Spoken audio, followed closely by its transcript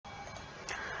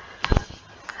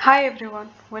Hi everyone,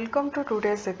 welcome to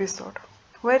today's episode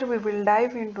where we will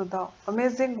dive into the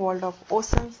amazing world of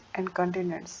oceans and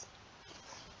continents.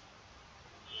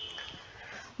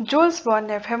 Jules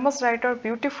Verne, a famous writer,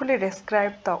 beautifully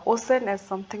described the ocean as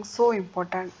something so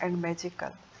important and magical.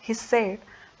 He said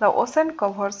the ocean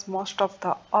covers most of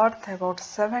the earth, about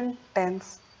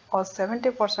 7/10 or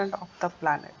 70% of the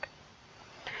planet.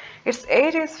 Its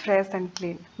air is fresh and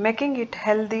clean, making it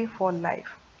healthy for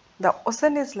life. The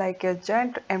ocean is like a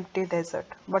giant empty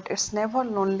desert, but it's never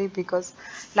lonely because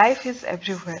life is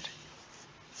everywhere.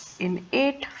 In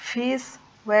it, fish,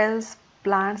 whales,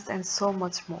 plants, and so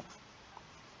much more.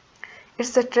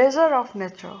 It's a treasure of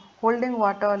nature, holding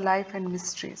water, life, and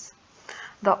mysteries.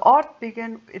 The earth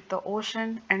began with the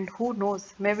ocean, and who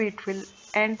knows, maybe it will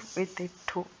end with it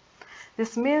too.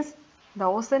 This means the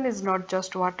ocean is not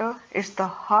just water, it's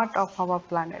the heart of our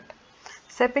planet,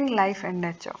 shaping life and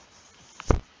nature.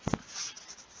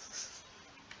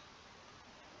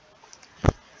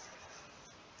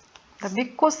 The big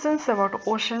questions about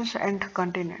oceans and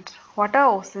continents. What are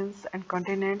oceans and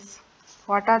continents?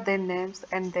 What are their names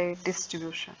and their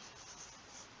distribution?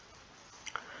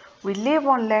 We live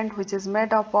on land which is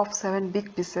made up of 7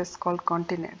 big pieces called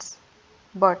continents.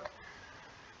 But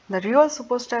the real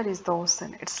superstar is the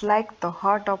ocean. It's like the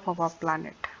heart of our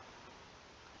planet.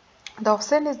 The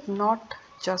ocean is not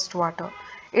just water,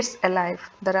 it's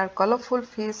alive. There are colorful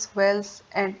fish, whales,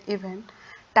 and even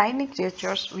tiny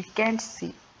creatures we can't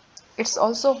see. It's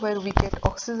also where we get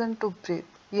oxygen to breathe.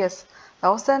 Yes, the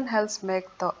ocean helps make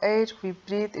the air we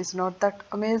breathe. Is not that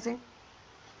amazing?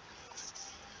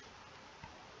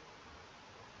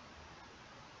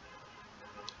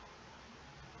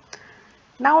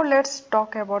 Now let's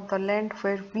talk about the land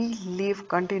where we live,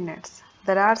 continents.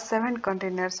 There are 7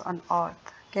 continents on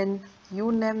earth. Can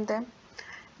you name them?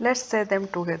 Let's say them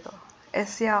together.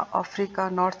 Asia, Africa,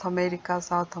 North America,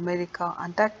 South America,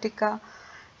 Antarctica,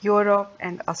 Europe,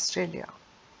 and Australia.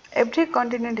 Every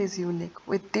continent is unique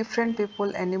with different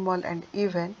people, animals, and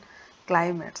even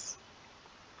climates.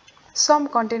 Some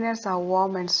continents are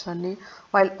warm and sunny,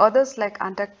 while others, like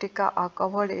Antarctica, are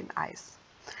covered in ice.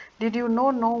 Did you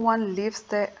know no one lives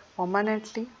there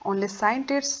permanently? Only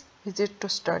scientists visit to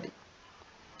study.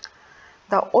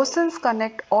 The oceans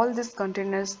connect all these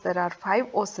continents. There are 5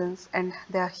 oceans and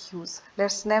they are huge.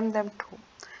 Let's name them too.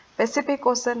 Pacific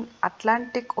Ocean,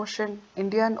 Atlantic Ocean,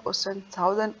 Indian Ocean,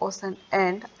 Southern Ocean,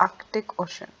 and Arctic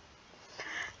Ocean.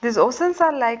 These oceans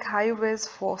are like highways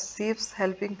for ships,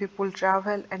 helping people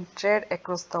travel and trade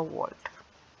across the world.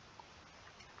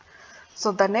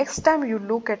 So the next time you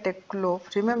look at a globe,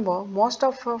 remember most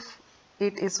of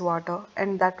it is water,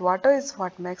 and that water is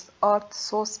what makes Earth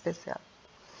so special.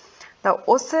 The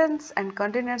oceans and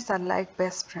continents are like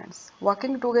best friends,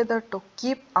 working together to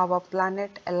keep our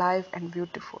planet alive and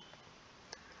beautiful.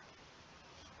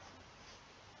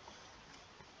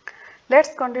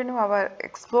 Let's continue our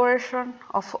exploration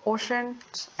of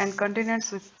oceans and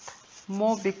continents with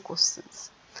more big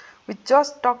questions. We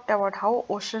just talked about how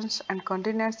oceans and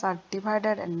continents are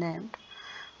divided and named.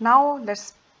 Now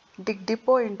let's dig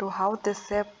deeper into how they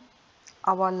shape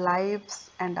our lives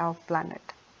and our planet.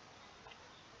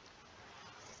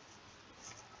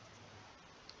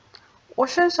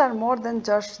 Oceans are more than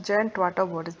just giant water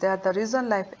bodies, they are the reason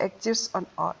life exists on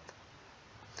Earth.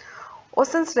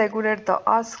 Oceans regulate the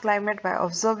Earth's climate by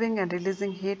absorbing and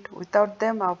releasing heat. Without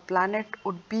them, our planet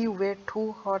would be way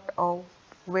too hot or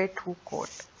way too cold.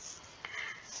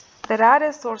 They are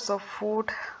a source of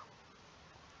food.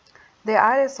 They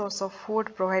are a source of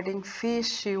food, providing fish,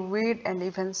 seaweed, and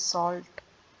even salt.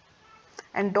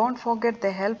 And don't forget,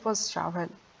 they help us travel.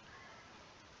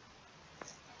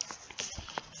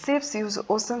 Ships use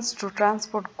oceans to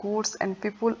transport goods and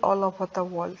people all over the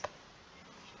world.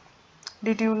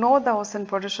 Did you know the ocean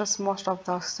produces most of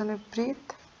the oxygen we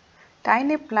breathe?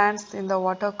 Tiny plants in the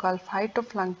water called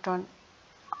phytoplankton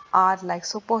are like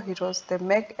superheroes. They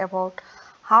make about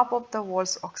half of the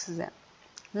world's oxygen.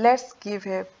 Let's give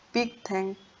a big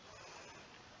thank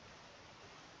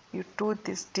you to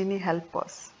these tiny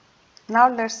helpers. Now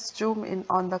let's zoom in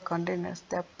on the continents.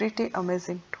 They are pretty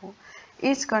amazing too.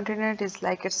 Each continent is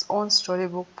like its own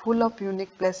storybook, full of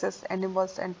unique places,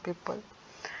 animals, and people.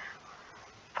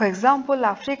 For example,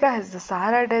 Africa has the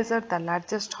Sahara Desert, the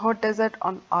largest hot desert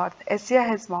on Earth. Asia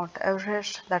has Mount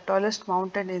Everest, the tallest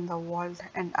mountain in the world.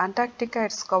 And Antarctica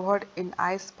is covered in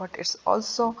ice, but it's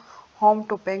also home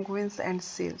to penguins and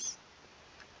seals.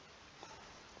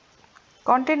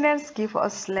 Continents give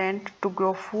us land to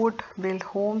grow food, build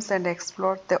homes, and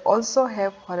explore. They also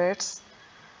have forests,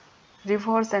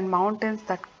 rivers, and mountains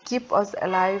that keep us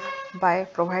alive by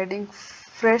providing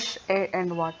fresh air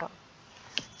and water.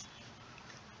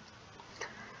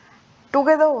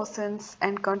 Together, oceans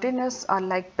and continents are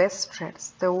like best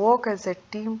friends. They work as a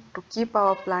team to keep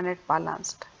our planet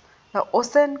balanced. The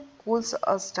ocean cools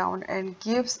us down and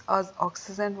gives us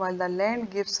oxygen, while the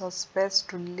land gives us space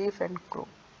to live and grow.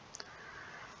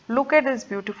 Look at this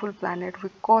beautiful planet we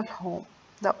call home.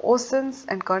 The oceans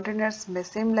and continents may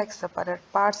seem like separate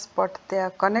parts, but they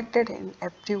are connected in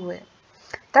every way.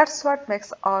 That's what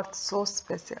makes Earth so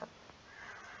special.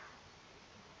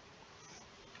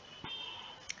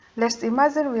 Let's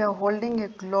imagine we are holding a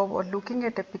globe or looking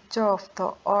at a picture of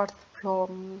the Earth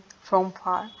from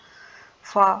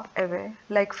far away,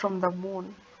 like from the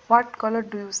moon. What color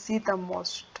do you see the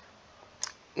most?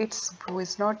 It's blue,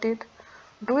 is not it?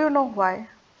 Do you know why?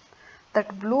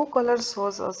 That blue color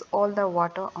shows us all the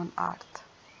water on Earth.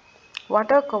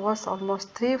 Water covers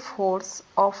almost three-fourths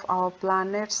of our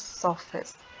planet's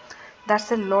surface.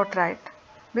 That's a lot, right?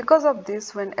 Because of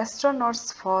this, when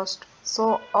astronauts first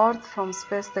saw Earth from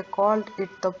space, they called it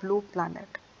the blue planet.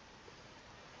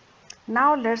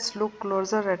 Now let's look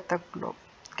closer at the globe.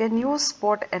 Can you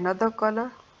spot another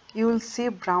color? You will see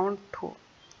brown too.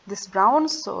 This brown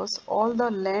shows all the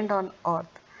land on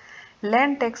Earth.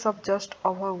 Land takes up just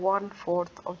over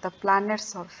one-fourth of the planet's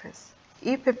surface.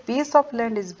 If a piece of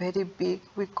land is very big,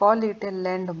 we call it a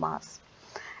land mass.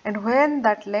 And when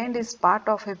that land is part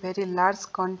of a very large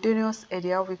continuous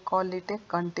area, we call it a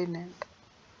continent.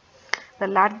 The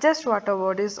largest water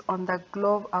bodies on the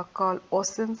globe are called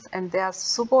oceans, and they are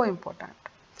super important.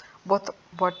 Both,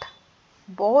 but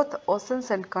both oceans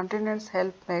and continents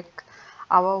help make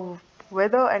our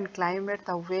weather and climate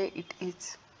the way it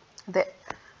is. They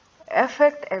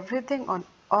affect everything on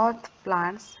earth,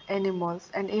 plants, animals,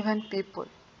 and even people.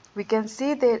 We can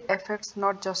see their effects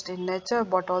not just in nature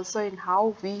but also in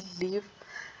how we live,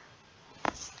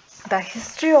 the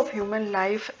history of human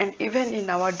life, and even in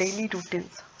our daily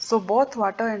routines. So, both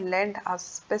water and land are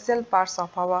special parts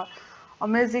of our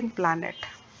amazing planet.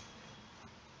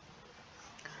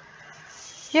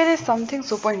 Here is something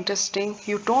super interesting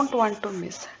you don't want to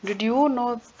miss. Did you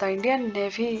know the Indian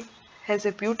Navy has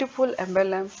a beautiful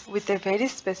emblem with a very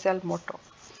special motto?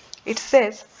 It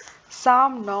says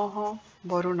Sam Naha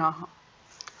Varunaha,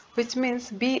 which means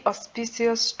be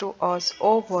auspicious to us,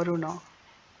 O Varuna.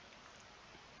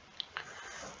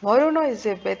 Varuna is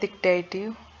a Vedic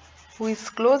deity who is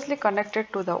closely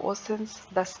connected to the oceans,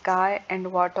 the sky,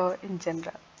 and water in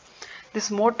general. This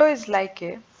motto is like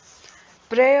a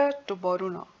prayer to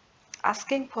Varuna,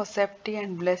 asking for safety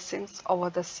and blessings over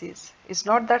the seas. Is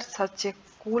not that such a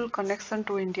cool connection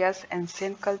to India's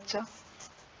ancient culture?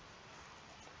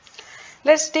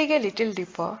 Let's dig a little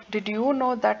deeper. Did you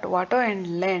know that water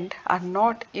and land are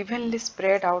not evenly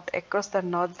spread out across the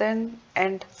northern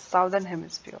and southern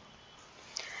hemisphere?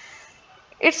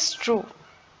 It's true.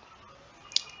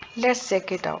 Let's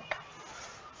check it out.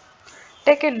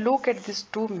 Take a look at these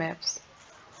two maps.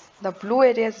 The blue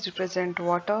areas represent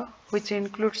water, which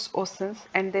includes oceans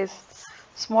and these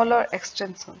smaller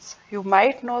extensions. You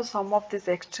might know some of these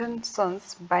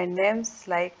extensions by names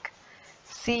like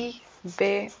sea,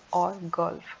 bay, or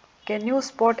gulf. Can you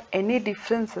spot any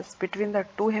differences between the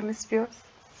two hemispheres?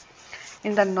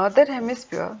 In the northern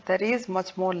hemisphere, there is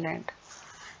much more land.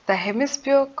 The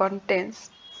hemisphere contains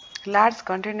large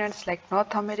continents like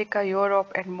North America,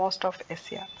 Europe, and most of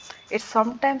Asia. It's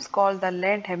sometimes called the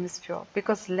land hemisphere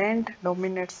because land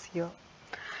dominates here.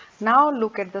 Now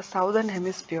look at the southern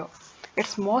hemisphere.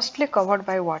 It's mostly covered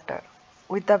by water,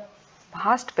 with the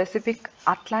vast Pacific,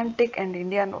 Atlantic, and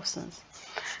Indian Oceans.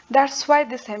 That's why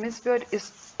this hemisphere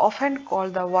is often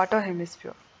called the water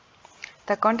hemisphere.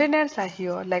 The continents are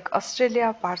here, like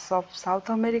Australia, parts of South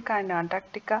America, and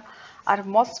Antarctica, are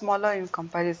much smaller in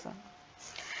comparison.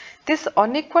 This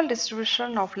unequal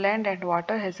distribution of land and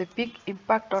water has a big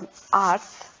impact on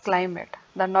Earth's climate.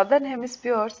 The northern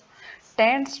hemisphere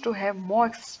tends to have more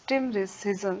extreme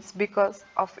seasons because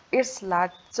of its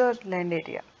larger land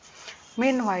area.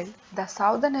 Meanwhile, the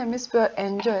southern hemisphere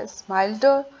enjoys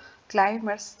milder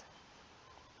climates.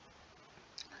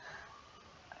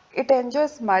 It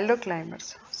enjoys milder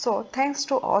climates. So, thanks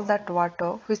to all that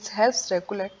water which helps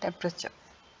regulate temperature.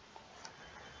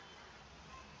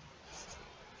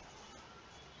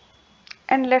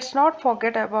 And let's not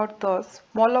forget about the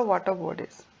smaller water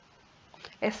bodies.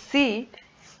 A sea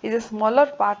is a smaller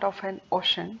part of an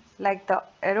ocean, like the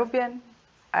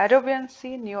Arabian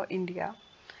Sea near India.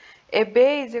 A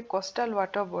bay is a coastal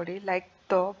water body like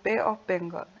the Bay of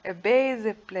Bengal. A bay is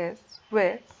a place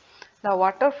where the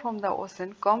water from the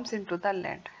ocean comes into the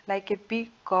land, like a big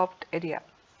curved area.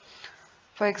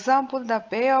 For example, the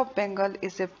Bay of Bengal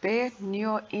is a bay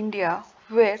near India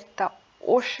where the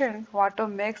ocean water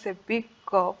makes a big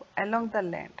curve along the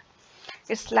land.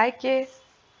 It's like a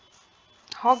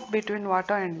hug between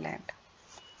water and land.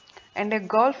 And a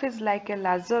gulf is like a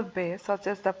larger bay, such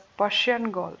as the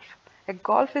Persian Gulf. A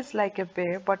gulf is like a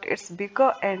bay, but it's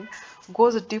bigger and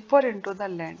goes deeper into the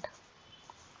land.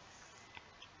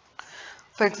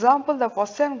 For example, the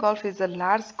Persian Gulf is a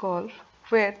large gulf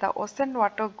where the ocean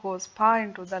water goes far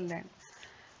into the land,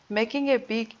 making a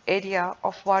big area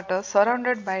of water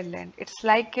surrounded by land. It's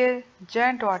like a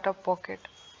giant water pocket.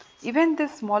 Even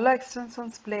these smaller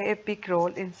extensions play a big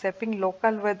role in shaping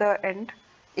local weather and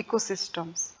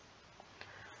ecosystems.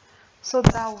 So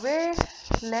the way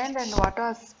land and water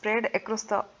are spread across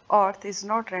the earth is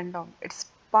not random. It's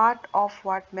part of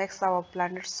what makes our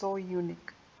planet so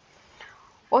unique.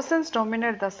 Oceans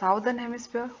dominate the southern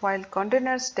hemisphere while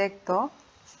continents take the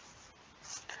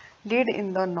lead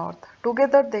in the north.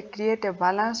 Together they create a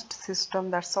balanced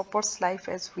system that supports life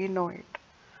as we know it.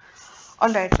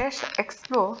 Alright, let's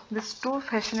explore these two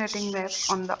fascinating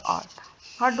maps on the earth.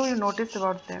 What do you notice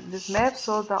about them? This map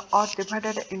shows the earth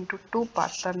divided into two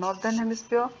parts, the northern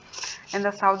hemisphere and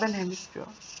the southern hemisphere.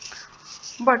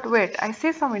 But wait, I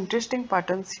see some interesting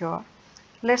patterns here.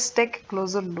 Let's take a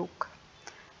closer look.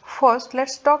 First,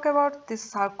 let's talk about these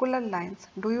circular lines.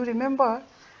 Do you remember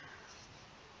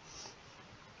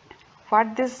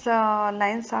what these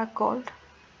lines are called?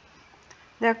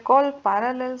 They are called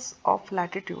parallels of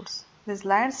latitudes. These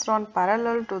lines run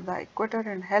parallel to the equator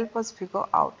and help us figure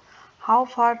out how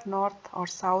far north or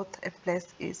south a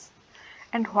place is.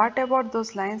 And what about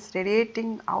those lines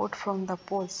radiating out from the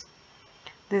poles?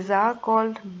 These are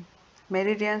called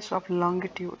meridians of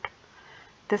longitude.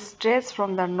 They stretch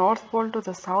from the North Pole to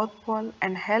the South Pole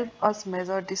and help us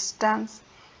measure distance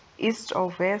east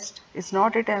or west. Is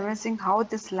not it amazing how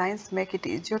these lines make it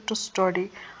easier to study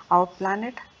our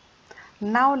planet?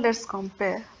 Now let's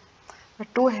compare the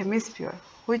two hemispheres.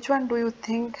 Which one do you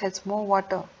think has more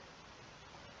water?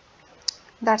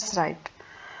 That's right.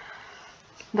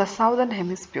 The southern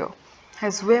hemisphere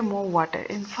has way more water.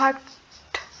 In fact,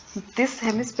 this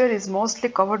hemisphere is mostly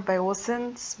covered by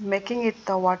oceans, making it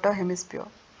the water hemisphere.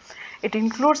 It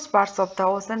includes parts of the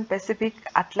Ocean Pacific,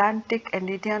 Atlantic, and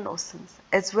Indian Oceans,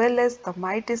 as well as the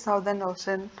mighty Southern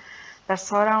Ocean that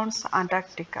surrounds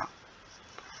Antarctica.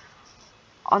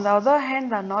 On the other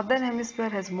hand, the Northern Hemisphere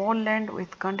has more land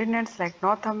with continents like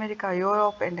North America,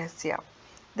 Europe, and Asia.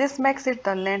 This makes it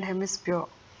the land hemisphere.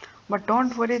 But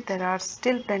don't worry, there are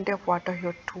still plenty of water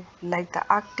here too, like the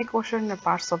Arctic Ocean and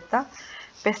parts of the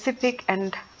Pacific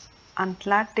and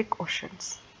Atlantic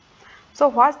Oceans. So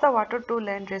what's the water to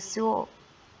land ratio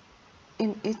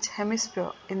in each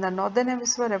hemisphere? In the northern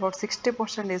hemisphere, about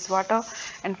 60% is water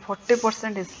and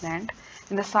 40% is land.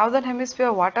 In the southern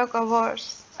hemisphere, water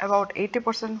covers about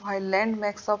 80% while land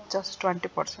makes up just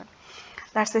 20%.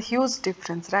 That's a huge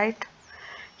difference, right?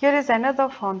 Here is another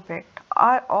fun fact.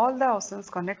 Are all the oceans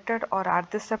connected or are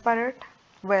they separate?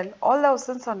 Well, all the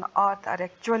oceans on earth are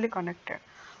actually connected.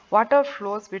 Water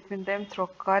flows between them through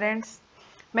currents,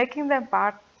 making them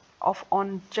part of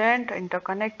one giant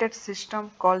interconnected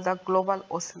system called the global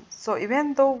ocean. So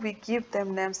even though we give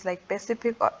them names like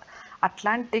Pacific or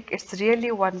Atlantic, it's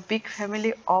really one big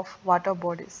family of water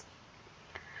bodies.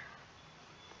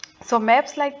 So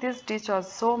maps like this teach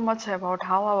us so much about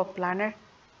how our planet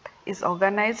is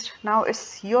organized. Now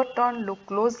it's your turn. Look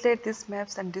closely at these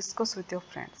maps and discuss with your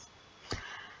friends.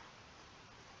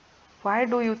 Why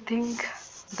do you think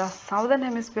the southern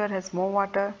hemisphere has more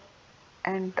water?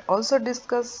 And also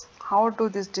discuss how do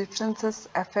these differences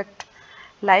affect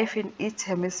life in each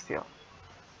hemisphere.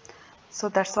 So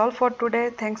that's all for today.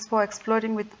 Thanks for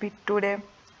exploring with me today.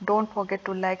 Don't forget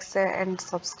to like, share and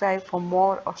subscribe for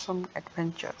more awesome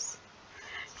adventures.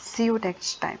 See you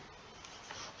next time.